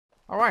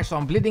Alright, so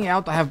I'm bleeding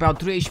out. I have about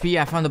 3 HP.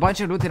 I found a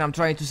bunch of loot and I'm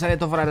trying to sell it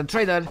over at a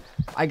trader.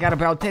 I got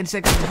about 10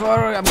 seconds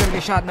before I'm gonna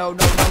get shot. No. I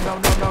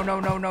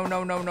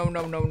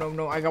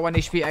got 1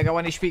 HP. I got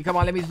 1 HP. Come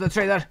on, let me do the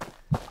trader.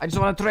 I just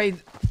wanna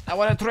trade. I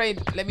wanna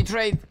trade. Let me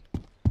trade.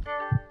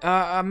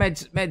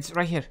 Meds,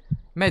 right here.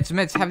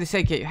 Meds, have this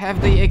AK.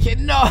 Have the AK.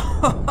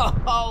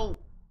 No!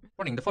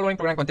 Warning, the following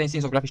program contains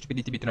scenes of graphic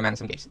stupidity between a man and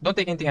some games. Don't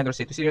take anything either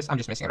say too serious, I'm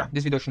just messing around.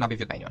 This video should not be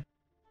viewed by anyone.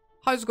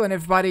 How's it going,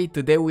 everybody?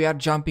 Today we are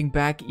jumping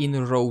back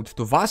in Road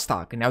to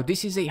Vostok. Now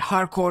this is a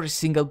hardcore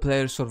single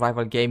player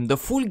survival game. The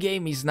full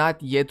game is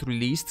not yet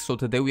released, so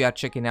today we are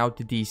checking out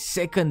the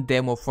second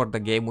demo for the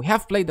game. We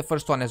have played the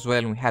first one as well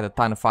and we had a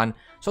ton of fun.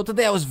 So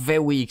today I was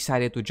very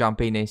excited to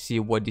jump in and see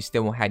what this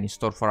demo had in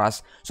store for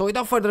us. So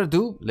without further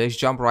ado, let's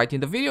jump right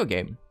in the video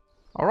game.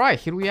 Alright,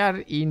 here we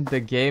are in the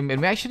game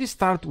and we actually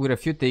start with a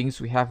few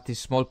things. We have this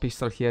small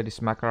pistol here,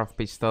 this Makarov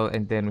pistol,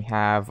 and then we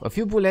have a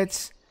few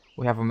bullets.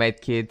 We have a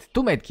med kit,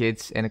 2 med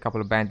kits, and a couple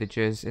of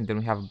bandages, and then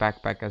we have a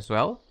backpack as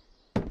well.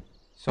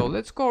 So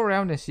let's go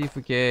around and see if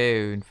we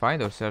can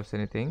find ourselves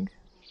anything.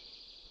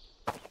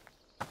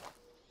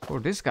 Oh,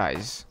 this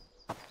guy's.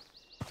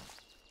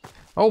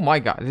 Oh my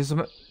god, there's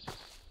a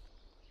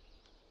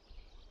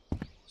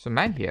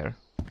man here.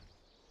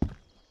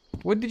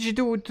 What did you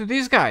do to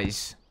these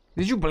guys?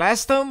 Did you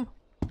blast them?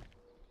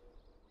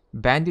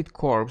 Bandit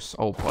corpse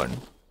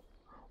open.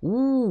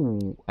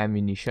 Ooh,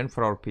 ammunition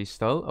for our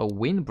pistol, a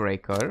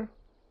windbreaker,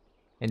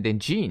 and then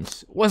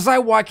jeans. Was I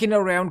walking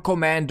around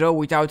commando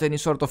without any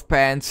sort of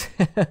pants?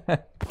 I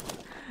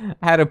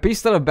had a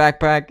pistol, a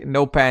backpack,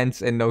 no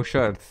pants, and no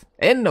shirt.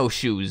 And no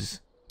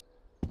shoes.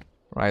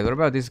 Right, what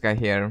about this guy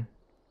here?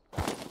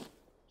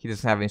 He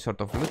doesn't have any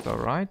sort of loot,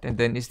 alright. And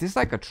then, is this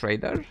like a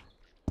trader?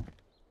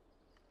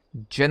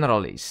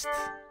 Generalist.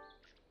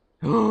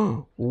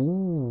 Ooh.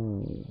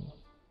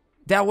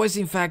 That was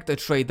in fact a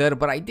trader,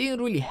 but I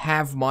didn't really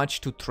have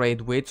much to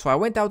trade with, so I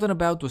went out and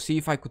about to see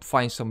if I could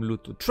find some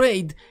loot to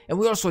trade. And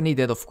we also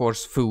needed, of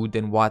course, food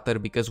and water,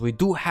 because we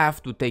do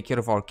have to take care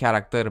of our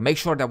character, make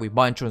sure that we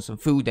munch on some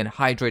food and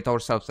hydrate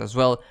ourselves as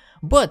well.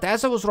 But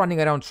as I was running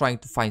around trying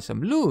to find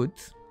some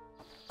loot...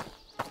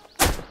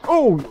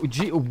 Oh,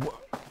 gee...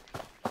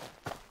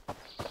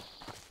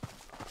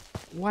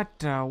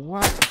 What?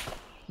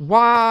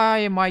 Why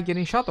am I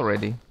getting shot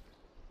already?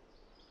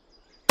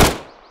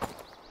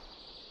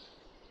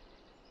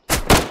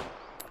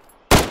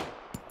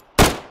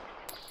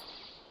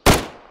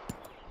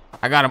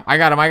 I got him.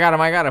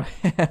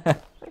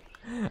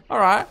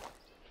 Alright.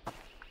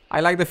 I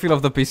like the feel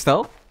of the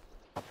pistol.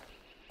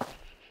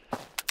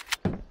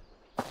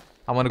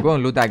 I'm gonna go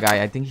and loot that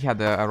guy. I think he had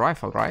a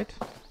rifle, right?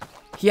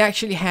 He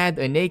actually had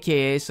an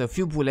AKS, a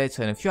few bullets,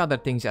 and a few other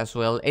things as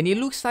well. And it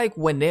looks like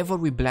whenever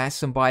we blast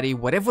somebody,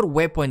 whatever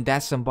weapon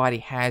that somebody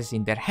has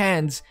in their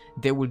hands,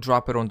 they will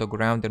drop it on the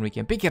ground and we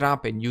can pick it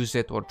up and use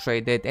it or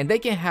trade it. And they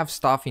can have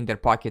stuff in their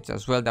pockets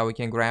as well that we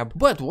can grab.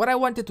 But what I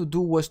wanted to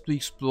do was to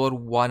explore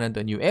one of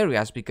the new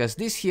areas, because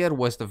this here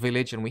was the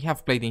village and we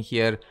have played in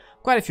here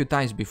quite a few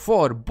times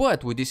before.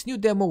 But with this new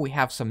demo, we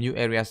have some new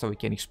areas that we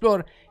can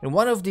explore. And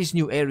one of these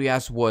new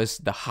areas was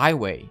the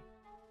highway.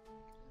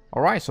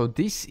 Alright, so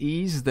this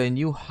is the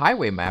new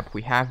highway map.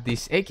 We have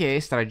this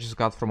AKS that I just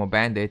got from a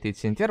bandit.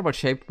 It's in terrible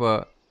shape,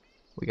 but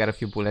we got a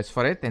few bullets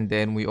for it. And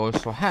then we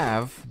also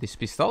have this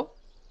pistol.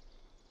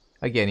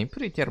 Again, in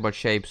pretty terrible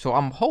shape. So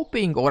I'm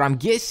hoping, or I'm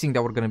guessing,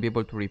 that we're gonna be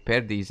able to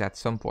repair these at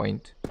some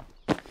point.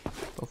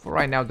 But for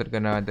right now, they're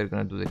gonna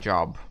do the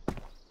job.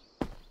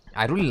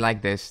 I really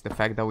like this, the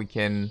fact that we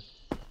can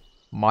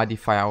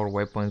modify our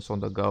weapons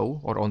on the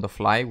go or on the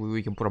fly.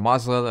 We can put a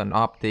muzzle, an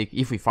optic,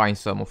 if we find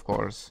some, of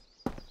course.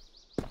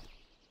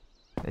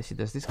 Let's see,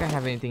 does this guy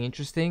have anything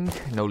interesting?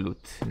 No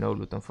loot,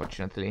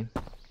 unfortunately.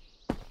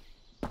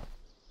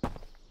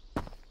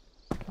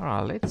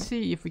 Alright, let's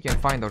see if we can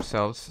find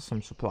ourselves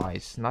some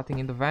supplies. Nothing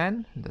in the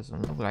van,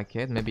 doesn't look like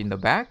it. Maybe in the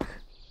back.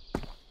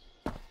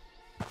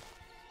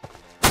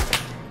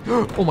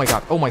 Oh my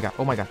god.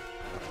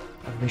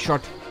 I've been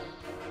shot.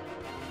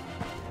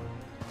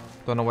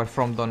 Don't know where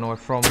from.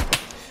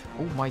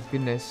 Oh my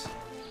goodness.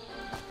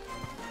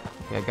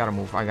 Okay, I gotta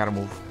move.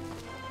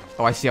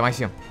 Oh, I see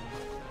him.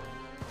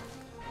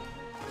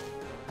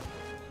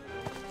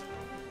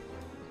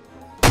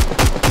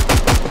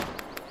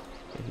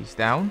 He's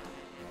down.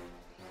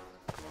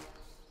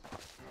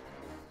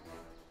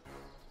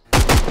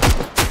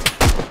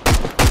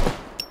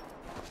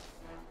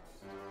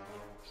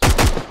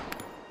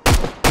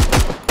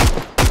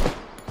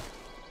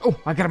 Oh,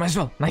 I got him as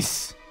well.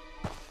 Nice.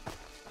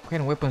 What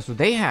kind of weapons do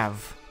they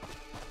have?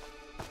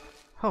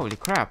 Holy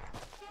crap.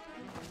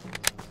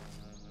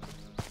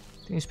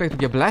 Didn't expect to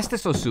get blasted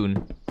so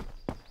soon.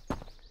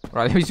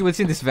 Alright, let me see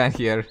what's in this van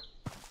here.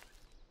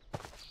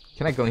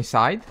 Can I go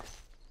inside?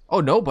 Oh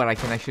no, but I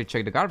can actually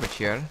check the garbage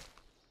here.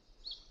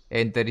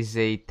 And there is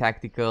a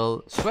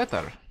tactical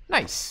sweater.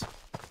 Nice.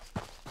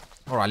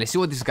 Alright, let's see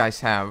what these guys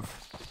have.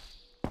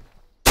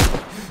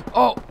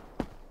 Oh!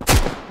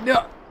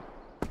 Yeah.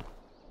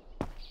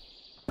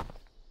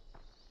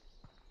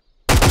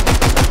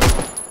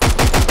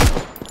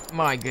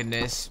 My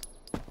goodness.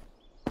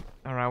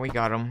 Alright, we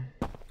got him.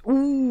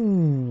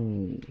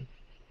 Ooh.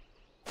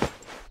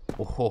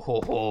 Oh, ho,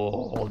 ho,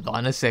 ho. Hold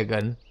on a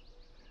second.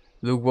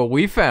 Look what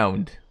we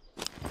found.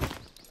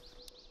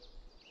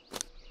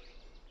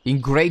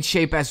 In great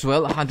shape as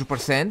well,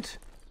 100%.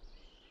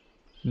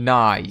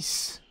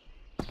 Nice.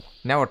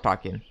 Now we're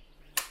talking.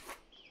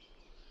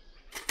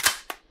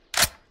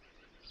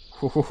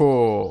 Ho, ho,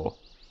 ho.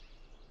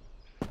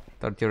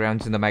 30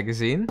 rounds in the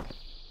magazine.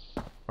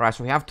 Alright,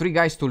 so we have 3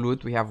 guys to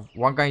loot. We have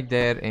 1 guy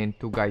there and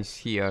 2 guys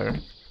here.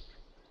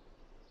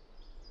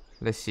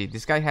 Let's see.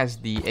 This guy has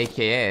the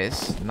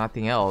AKS,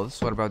 nothing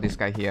else. What about this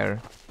guy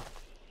here?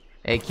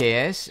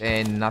 AKS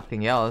and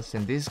nothing else.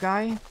 And this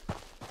guy?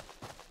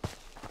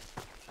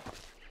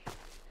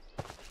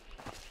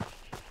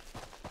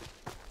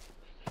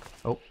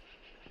 Oh.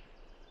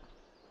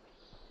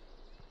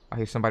 I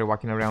hear somebody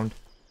walking around.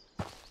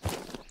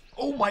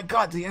 Oh my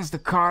god, he has the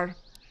car.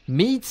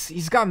 Meats?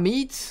 He's got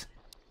meats?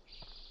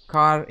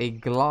 Car, a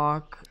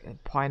Glock, a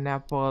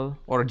pineapple,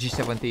 or a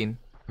G17.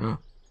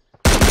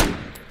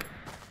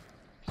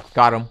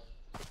 Got him.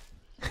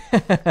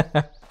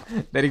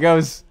 There he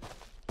goes.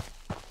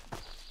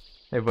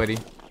 Hey, buddy.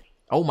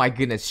 Oh my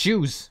goodness,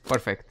 shoes.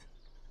 Perfect.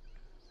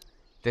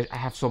 I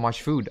have so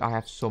much food. I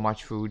have so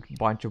much food.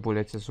 Bunch of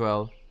bullets as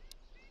well.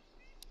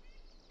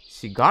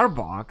 Cigar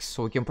box.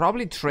 So we can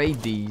probably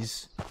trade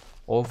these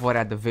over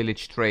at the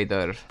village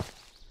trader.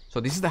 So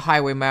this is the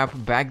highway map.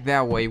 Back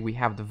that way we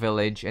have the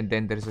village, and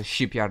then there's a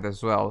shipyard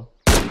as well.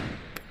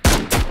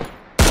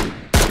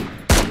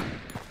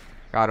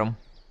 Got him.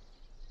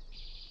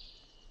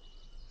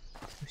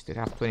 We still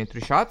have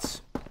 23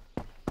 shots.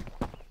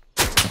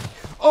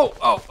 Oh,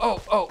 oh,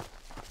 oh, oh.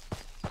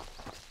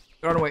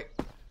 Run away.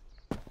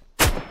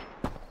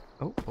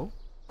 Oh, oh.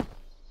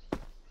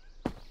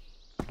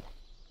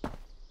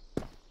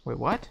 Wait,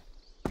 what?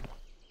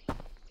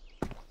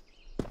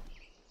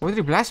 Where did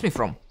he blast me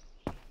from?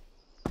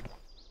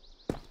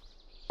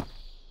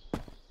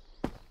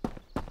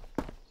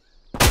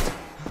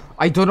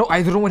 I don't know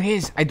what it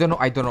is. I don't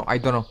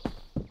know.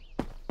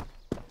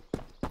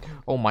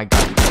 Oh my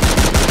god.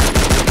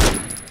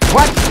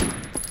 What?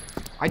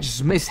 I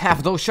just missed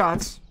half those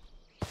shots.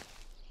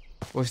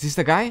 Was this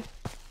the guy?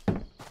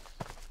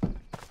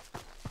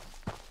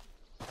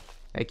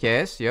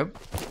 AKS, yep.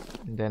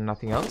 And then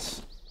nothing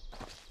else.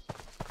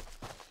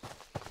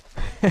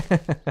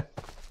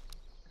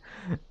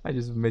 I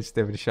just missed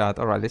every shot.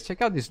 Alright, let's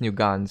check out these new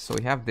guns. So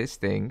we have this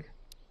thing.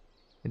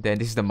 And then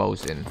this is the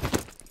Mosin.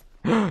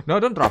 No,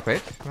 don't drop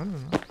it. No.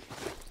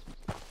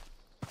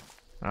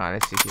 Alright,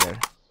 let's see here.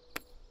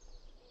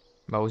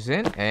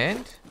 Mosin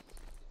and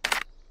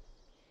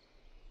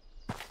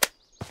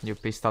new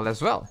pistol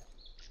as well.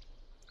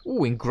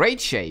 Ooh, in great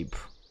shape.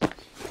 And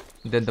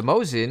then the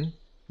Mosin,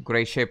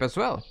 great shape as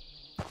well.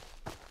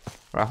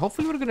 Alright,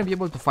 hopefully we're gonna be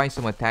able to find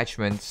some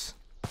attachments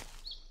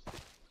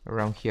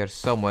around here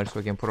somewhere so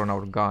we can put on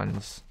our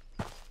guns.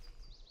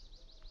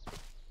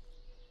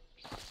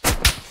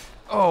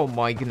 Oh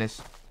my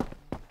goodness.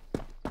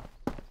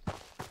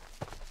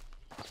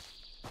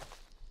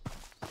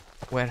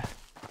 Where?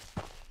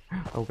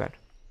 Oh god.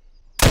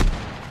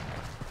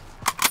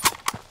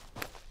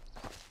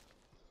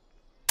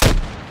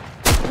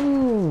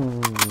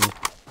 Ooh.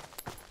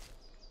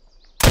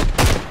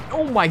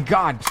 Oh my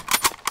god.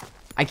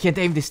 I can't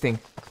aim this thing.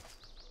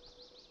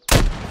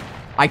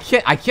 I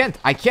can't.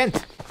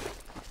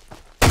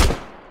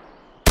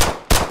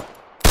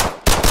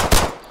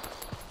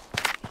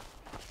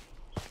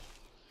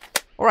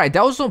 Alright,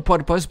 that was on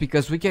purpose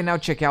because we can now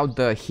check out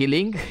the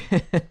healing.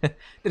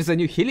 There's a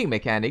new healing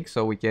mechanic,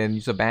 so we can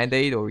use a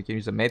band-aid or we can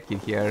use a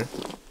medkit here.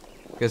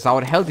 Because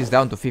our health is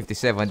down to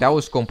 57. That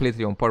was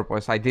completely on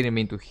purpose. I didn't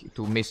mean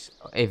to miss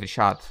every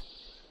shot.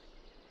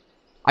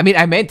 I mean,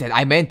 I meant it.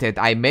 I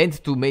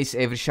meant to miss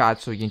every shot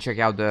so you can check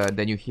out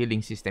the new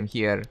healing system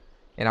here.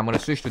 And I'm gonna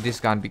switch to this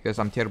gun because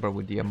I'm terrible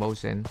with the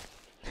Mosin.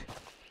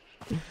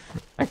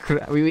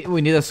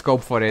 we need a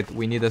scope for it.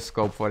 We need a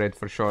scope for it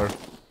for sure.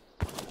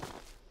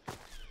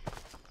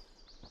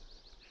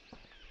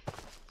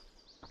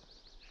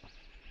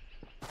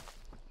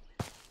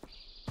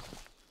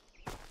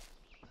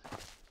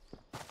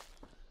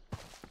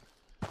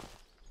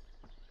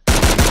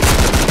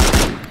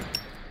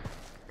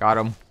 Got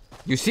him.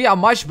 You see, I'm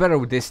much better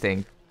with this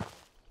thing.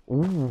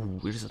 Ooh,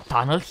 there's a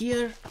tunnel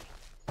here.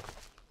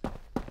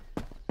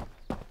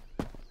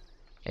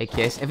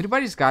 AKS.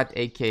 Everybody's got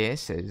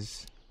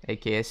AKSs.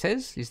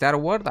 AKSs? Is that a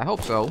word? I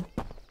hope so.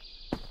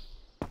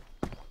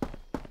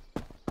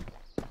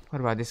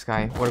 What about this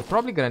guy? We're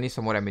probably gonna need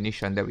some more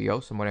ammunition. There we go.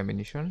 Some more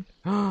ammunition.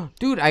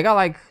 Dude, I got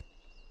like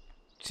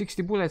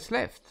 60 bullets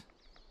left.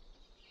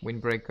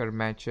 Windbreaker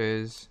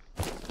matches.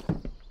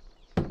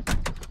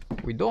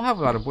 We don't have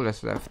a lot of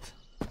bullets left.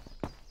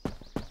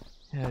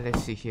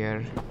 Let's see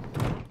here.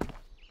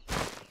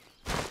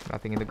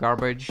 Nothing in the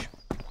garbage.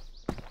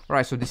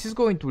 Alright, so this is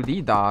going to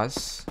lead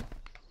us.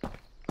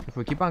 If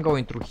we keep on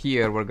going through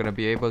here, we're gonna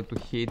be able to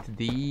hit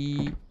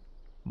the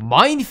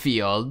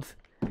minefield.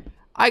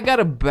 I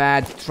got a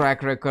bad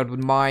track record with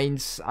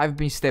mines. I've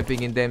been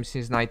stepping in them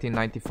since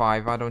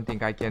 1995. I don't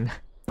think I can.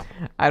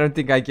 I don't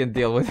think I can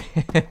deal with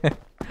it.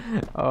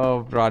 Oh,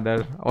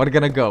 brother. We're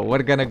gonna go.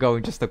 We're gonna go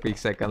in just a quick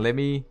second. Let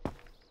me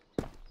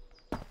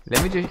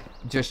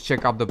just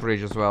check up the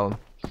bridge as well.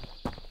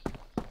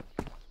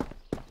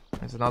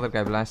 There's another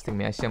guy blasting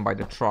me. I see him by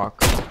the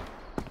truck.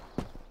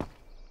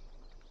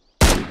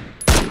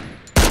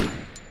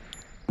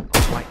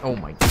 Oh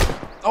my.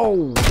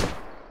 Oh.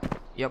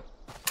 Yep.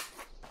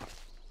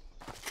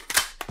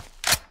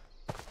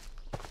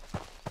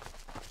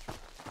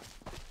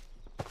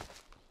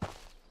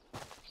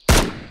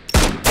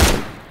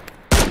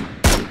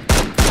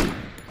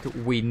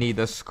 We need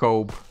a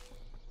scope.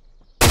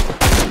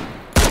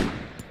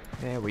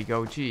 There we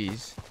go,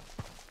 jeez.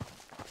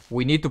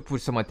 We need to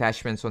put some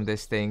attachments on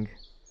this thing.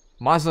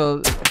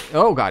 Muzzle.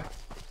 Oh god.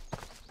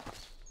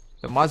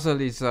 The muzzle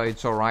is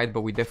it's alright,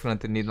 but we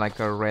definitely need like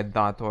a red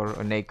dot or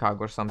an ACOG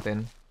or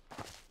something.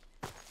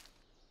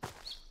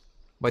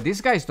 But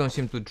these guys don't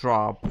seem to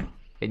drop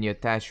any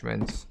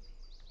attachments.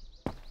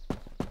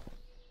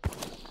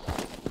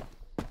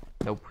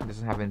 Nope,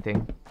 doesn't have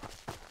anything.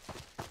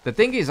 The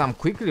thing is, I'm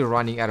quickly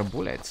running out of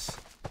bullets.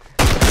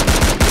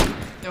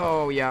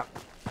 Oh yeah.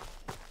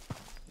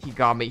 He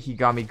got me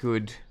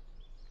good.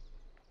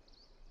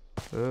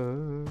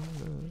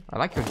 I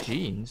like your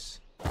jeans.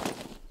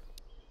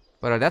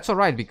 But that's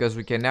alright, because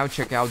we can now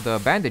check out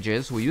the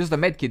bandages. We used the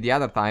medkit the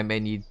other time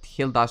and it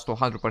healed us to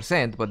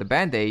 100%, but the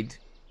band-aid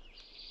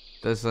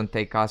doesn't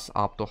take us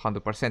up to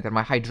 100%. And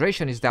my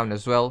hydration is down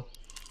as well.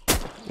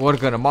 We're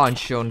gonna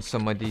munch on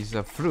some of these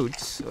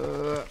fruits.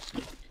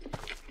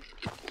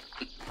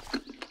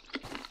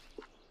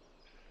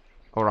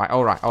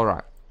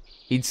 Alright.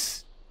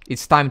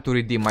 It's time to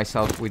redeem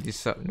myself with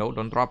this. No,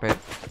 don't drop it.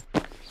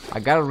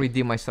 I gotta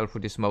redeem myself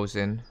with this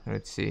Mosin.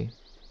 Let's see.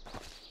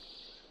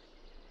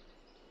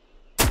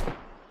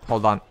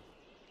 Hold on.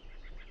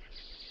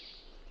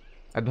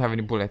 I don't have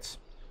any bullets.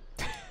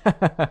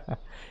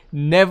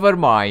 Never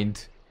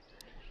mind.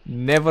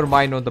 Never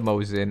mind on the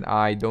Mosin.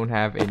 I don't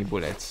have any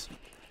bullets.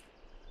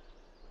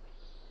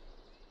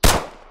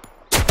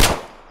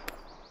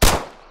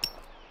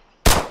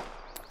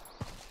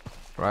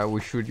 Right,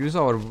 we should use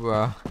our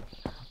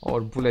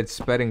bullets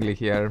sparingly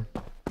here.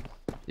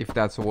 If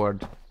that's a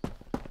word.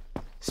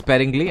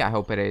 Sparingly? I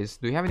hope it is.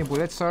 Do you have any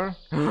bullets, sir?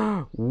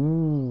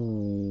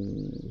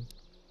 Ooh.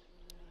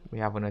 We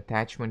have an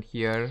attachment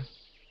here.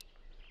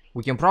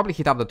 We can probably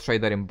hit up the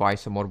trader and buy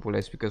some more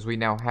bullets, because we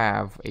now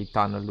have a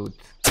ton of loot.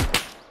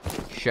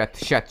 Shit.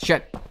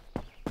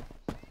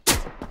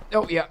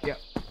 Oh, yeah.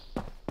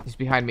 He's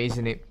behind me,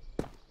 isn't he?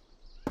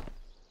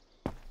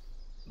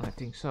 I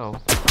think so.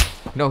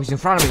 No, he's in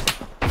front of me.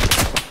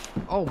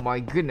 Oh my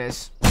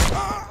goodness.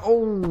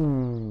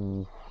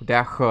 Oh,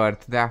 that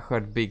hurt. That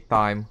hurt big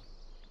time.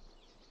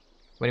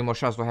 How many more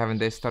shots do I have in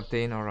this?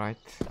 13, alright.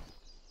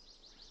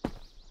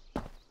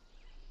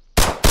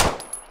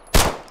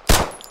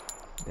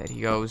 There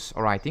he goes.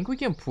 Alright, I think we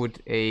can put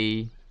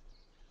a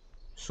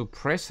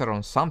suppressor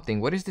on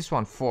something. What is this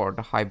one for?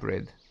 The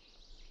hybrid.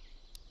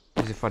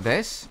 Is it for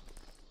this?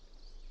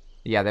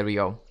 Yeah, there we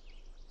go.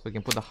 So we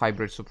can put the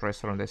hybrid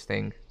suppressor on this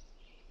thing.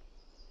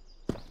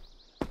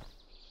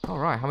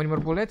 Alright, how many more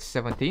bullets?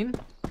 17?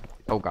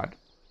 Oh god.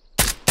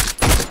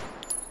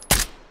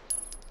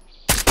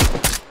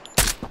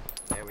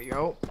 There we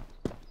go.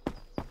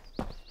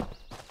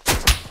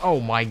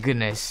 Oh my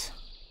goodness.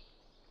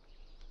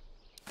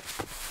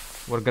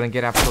 We're gonna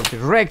get absolutely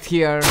wrecked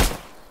here.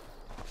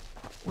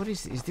 What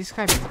is this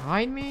guy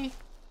behind me?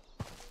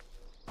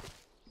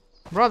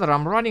 Brother,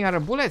 I'm running out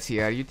of bullets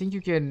here. You think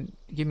you can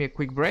give me a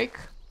quick break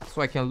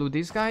so I can loot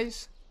these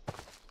guys?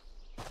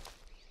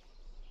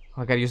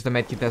 I gotta use the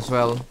medkit as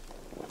well.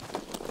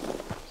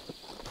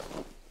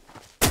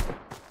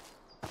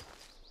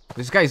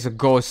 This guy is a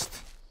ghost.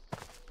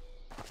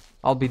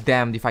 I'll be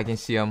damned if I can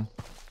see him.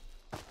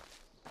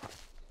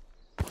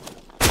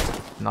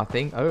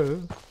 Nothing.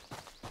 Oh.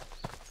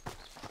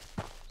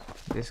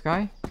 This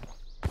guy?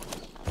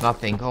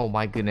 Nothing. Oh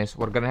my goodness.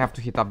 We're gonna have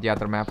to hit up the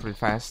other map real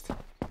fast.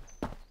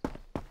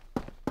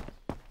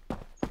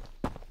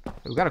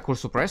 We got a cool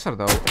suppressor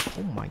though.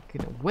 Oh my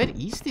goodness. Where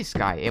is this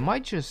guy? Am I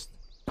just...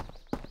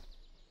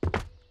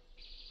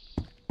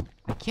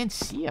 I can't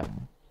see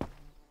him.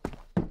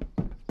 I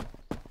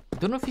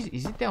don't know if he's...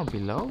 Is he down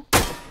below?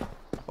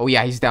 Oh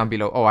yeah, he's down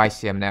below. Oh, I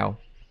see him now.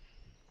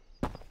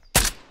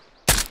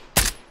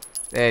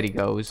 There he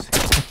goes.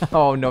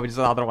 Oh no, there's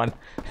another one.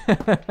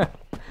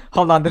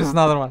 Hold on, there's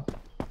another one.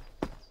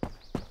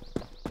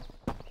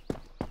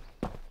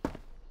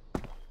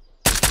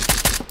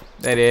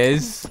 There it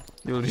is.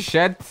 You little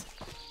shit.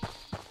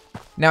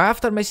 Now,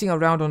 after messing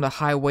around on the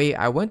highway,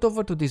 I went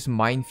over to this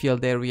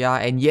minefield area,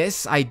 and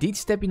yes, I did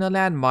step in a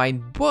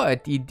landmine,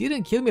 but it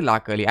didn't kill me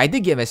luckily. I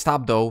did get messed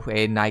up though,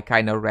 and I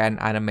kinda ran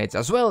out of meds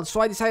as well,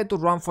 so I decided to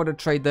run for the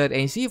trader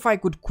and see if I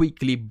could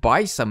quickly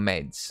buy some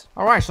meds.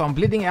 Alright, so I'm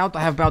bleeding out,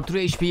 I have about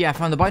 3 HP, I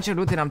found a bunch of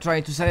loot and I'm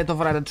trying to sell it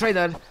over at the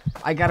trader.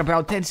 I got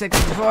about 10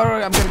 seconds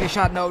before I'm gonna get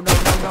shot. No, I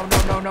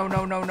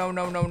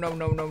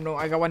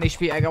got 1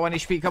 HP, I got 1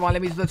 HP, come on,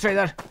 let me do the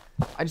trader.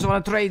 I just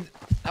wanna trade,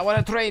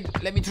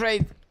 let me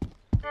trade.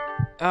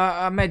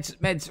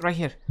 Meds, right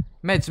here.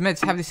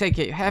 Meds, have this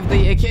AK, have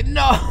the AK.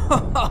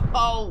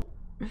 No!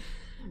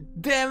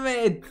 Damn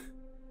it,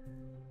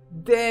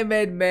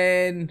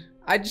 man.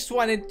 I just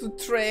wanted to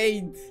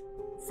trade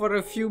for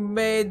a few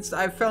meds.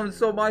 I found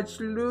so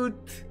much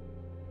loot.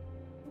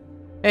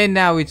 And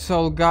now it's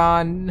all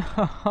gone.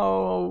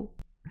 No.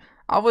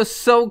 I was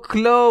so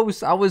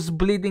close. I was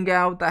bleeding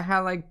out. I had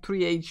like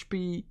 3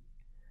 HP.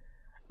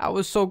 I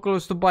was so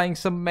close to buying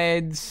some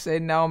meds,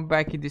 and now I'm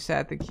back in this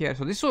attic here.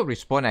 So this will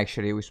respawn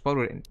actually. We spawned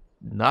with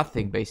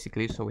nothing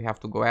basically, so we have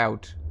to go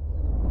out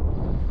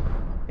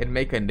and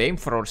make a name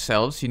for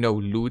ourselves. You know,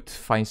 loot,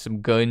 find some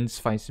guns,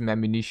 find some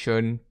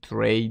ammunition,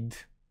 trade.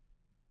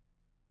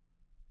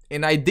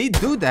 And I did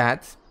do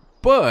that,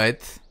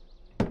 but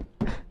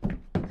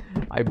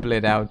I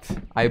bled out.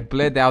 I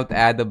bled out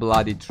at the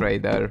bloody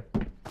trader.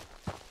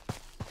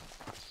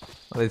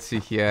 Let's see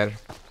here.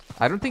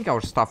 I don't think our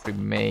stuff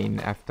remain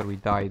after we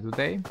die, do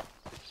they?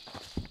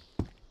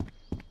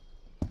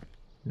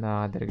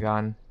 Nah, they're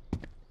gone.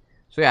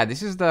 So yeah,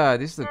 this is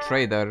the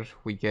trader.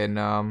 We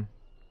can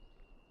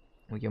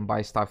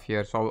buy stuff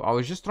here. So I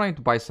was just trying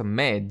to buy some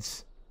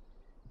meds,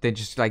 then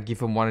just like give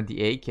him one of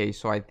the AK.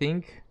 So I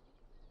think,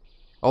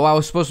 oh, I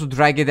was supposed to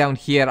drag it down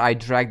here. I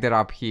dragged it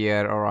up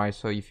here. All right.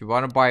 So if you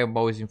want to buy a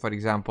Mosin, for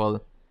example,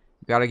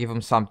 you gotta give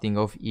him something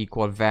of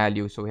equal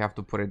value. So we have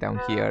to put it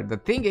down here. The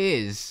thing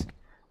is,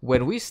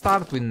 when we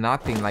start with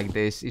nothing like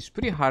this, it's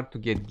pretty hard to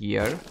get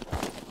gear.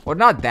 Or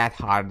not that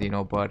hard, you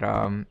know, but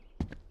oh,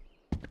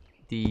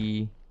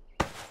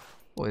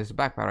 there's a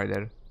backpack right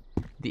there.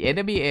 The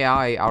enemy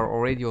AI are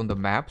already on the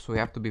map, so we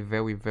have to be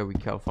very, very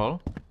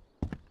careful.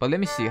 But let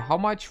me see, how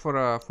much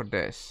for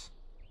this?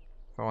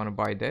 If I want to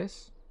buy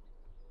this.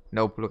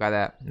 Nope, look at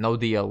that. No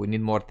deal, we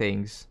need more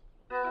things.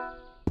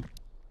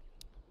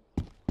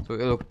 So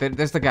look,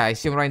 there's the guy. I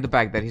see him right in the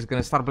back there. He's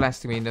gonna start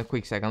blasting me in a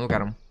quick second. Look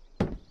at him.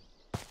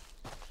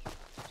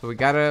 So we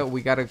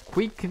gotta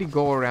quickly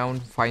go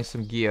around, find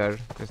some gear.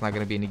 There's not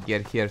gonna be any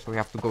gear here, so we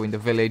have to go in the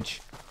village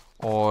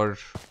or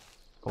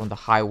on the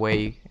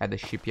highway at the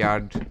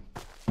shipyard.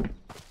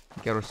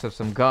 Get ourselves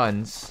some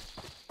guns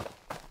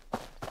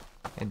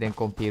and then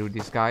compare with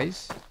these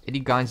guys. Any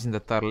guns in the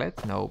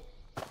turret? No.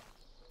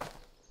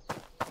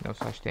 No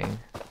such thing.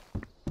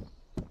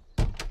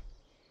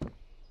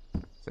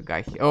 There's a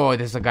guy here. Oh,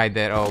 there's a guy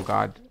there. Oh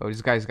god. Oh,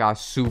 this guy's got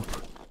soup.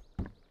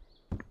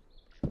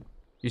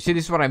 You see,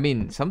 this is what I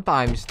mean.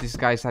 Sometimes these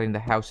guys are in the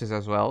houses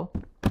as well.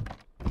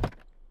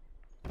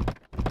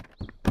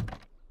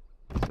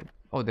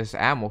 Oh, there's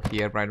ammo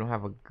here, but I don't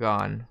have a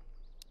gun.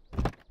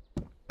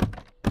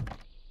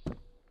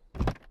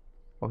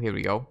 Oh, here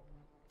we go.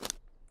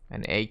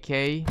 An AK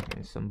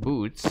and some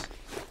boots.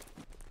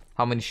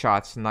 How many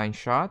shots? 9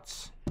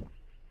 shots.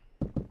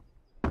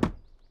 I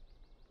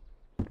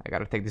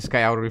gotta take this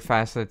guy out really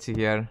fast. Let's see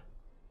here.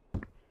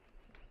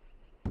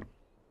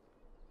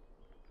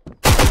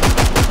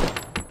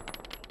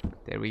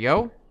 There we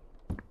go.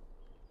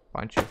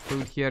 Bunch of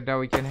food here that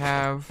we can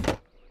have.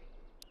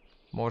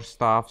 More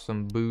stuff,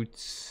 some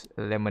boots,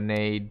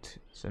 lemonade,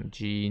 some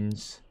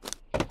jeans.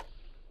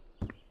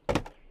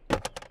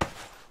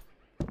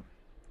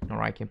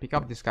 Alright, I can pick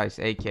up this guy's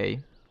AK.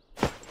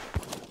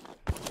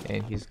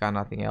 And he's got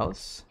nothing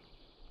else.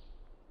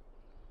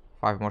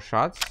 5 more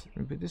shots.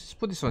 Let's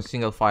put this on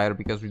single fire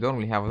because we don't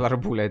really have a lot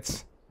of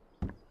bullets.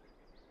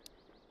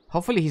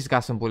 Hopefully he's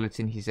got some bullets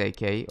in his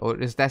AK. Or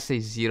does that say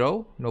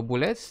 0? No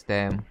bullets?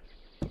 Damn.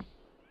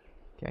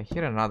 Okay, I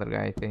hear another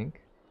guy, I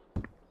think.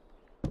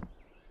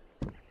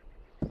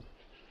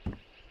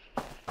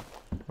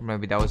 Or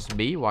maybe that was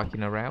me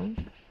walking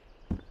around.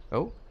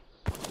 Oh.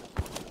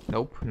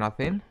 Nope,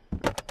 nothing.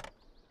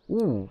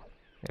 Ooh,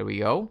 there we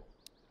go.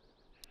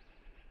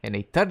 And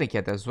a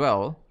tourniquet as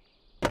well.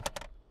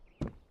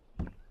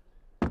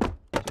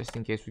 Just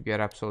in case we get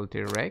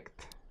absolutely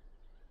wrecked.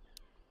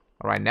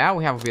 Alright, now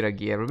we have a bit of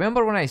gear.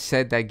 Remember when I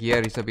said that gear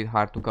is a bit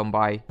hard to come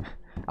by?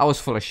 I was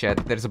full of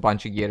shit. There's a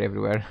bunch of gear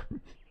everywhere.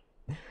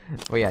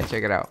 Oh yeah,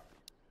 check it out.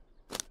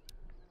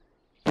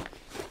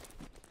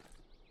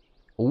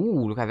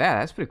 Ooh, look at that.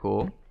 That's pretty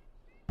cool.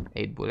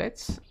 8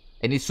 bullets.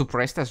 And it's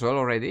suppressed as well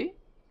already?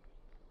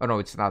 Oh, no,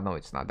 it's not. No,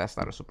 it's not. That's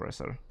not a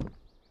suppressor.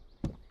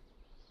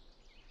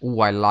 Ooh,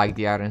 I like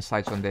the iron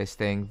sights on this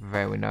thing.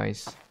 Very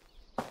nice.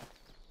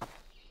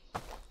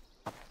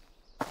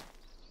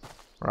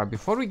 Alright,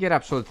 before we get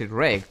absolutely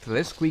wrecked,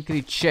 let's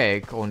quickly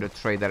check on the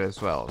trader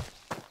as well.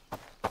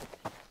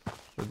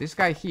 So this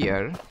guy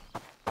here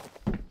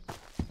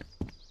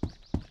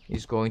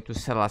is going to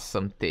sell us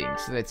some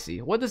things. Let's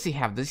see. What does he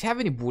have? Does he have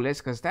any bullets?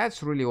 Because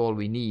that's really all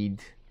we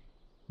need.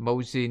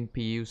 Mosin,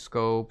 PU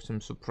scope, some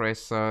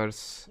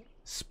suppressors,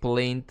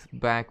 splint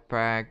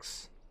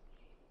backpacks.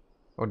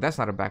 Or that's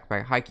not a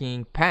backpack.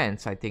 Hiking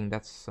pants. I think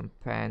that's some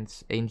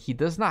pants. And he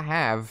does not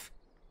have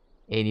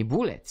any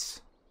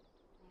bullets.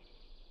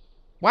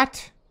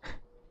 What?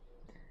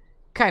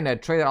 Kind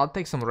of trader. I'll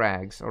take some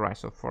rags. Alright,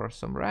 so for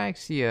some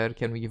rags here,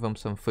 can we give him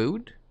some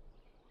food?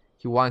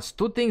 He wants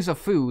 2 things of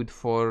food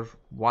for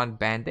 1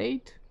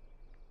 band-aid.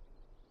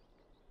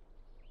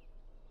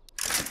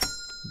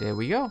 There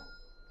we go.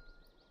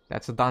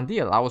 That's a done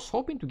deal. I was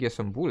hoping to get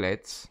some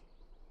bullets,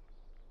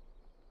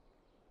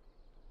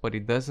 but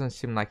it doesn't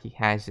seem like he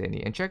has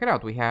any. And check it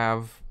out. We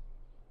have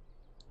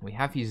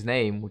his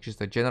name, which is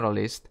the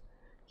generalist.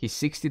 He's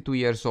 62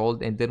 years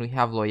old, and then we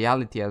have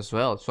loyalty as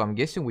well. So I'm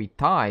guessing with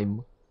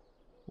time,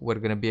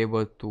 we're gonna be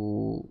able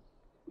to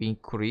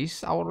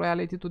increase our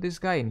loyalty to this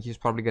guy, and he's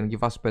probably gonna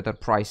give us better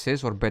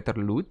prices or better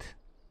loot.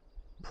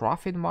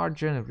 Profit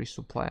margin,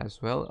 resupply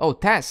as well. Oh,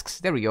 tasks.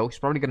 There we go. He's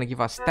probably gonna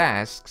give us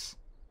tasks.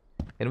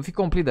 And if we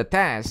complete the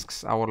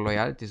tasks, our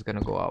loyalty is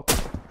gonna go up.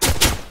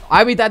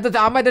 I mean,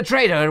 I'm at the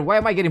trader. Why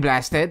am I getting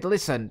blasted?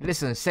 Listen.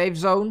 Save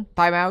zone.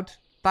 Timeout.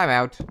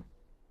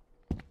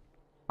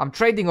 I'm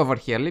trading over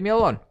here. Leave me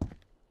alone.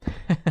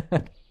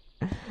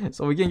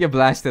 So we can get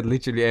blasted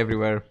literally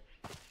everywhere.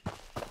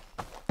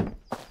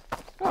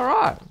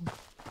 Alright.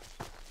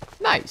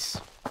 Nice.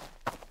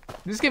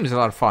 This game is a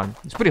lot of fun.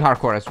 It's pretty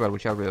hardcore as well,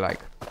 which I really like.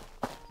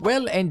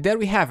 Well, and there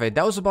we have it.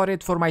 That was about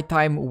it for my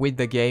time with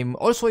the game.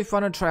 Also, if you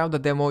want to try out the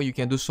demo, you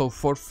can do so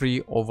for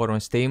free over on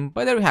Steam.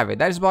 But there we have it.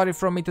 That is about it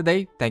from me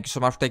today. Thank you so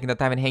much for taking the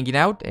time and hanging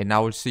out. And I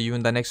will see you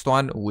in the next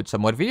one with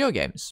some more video games.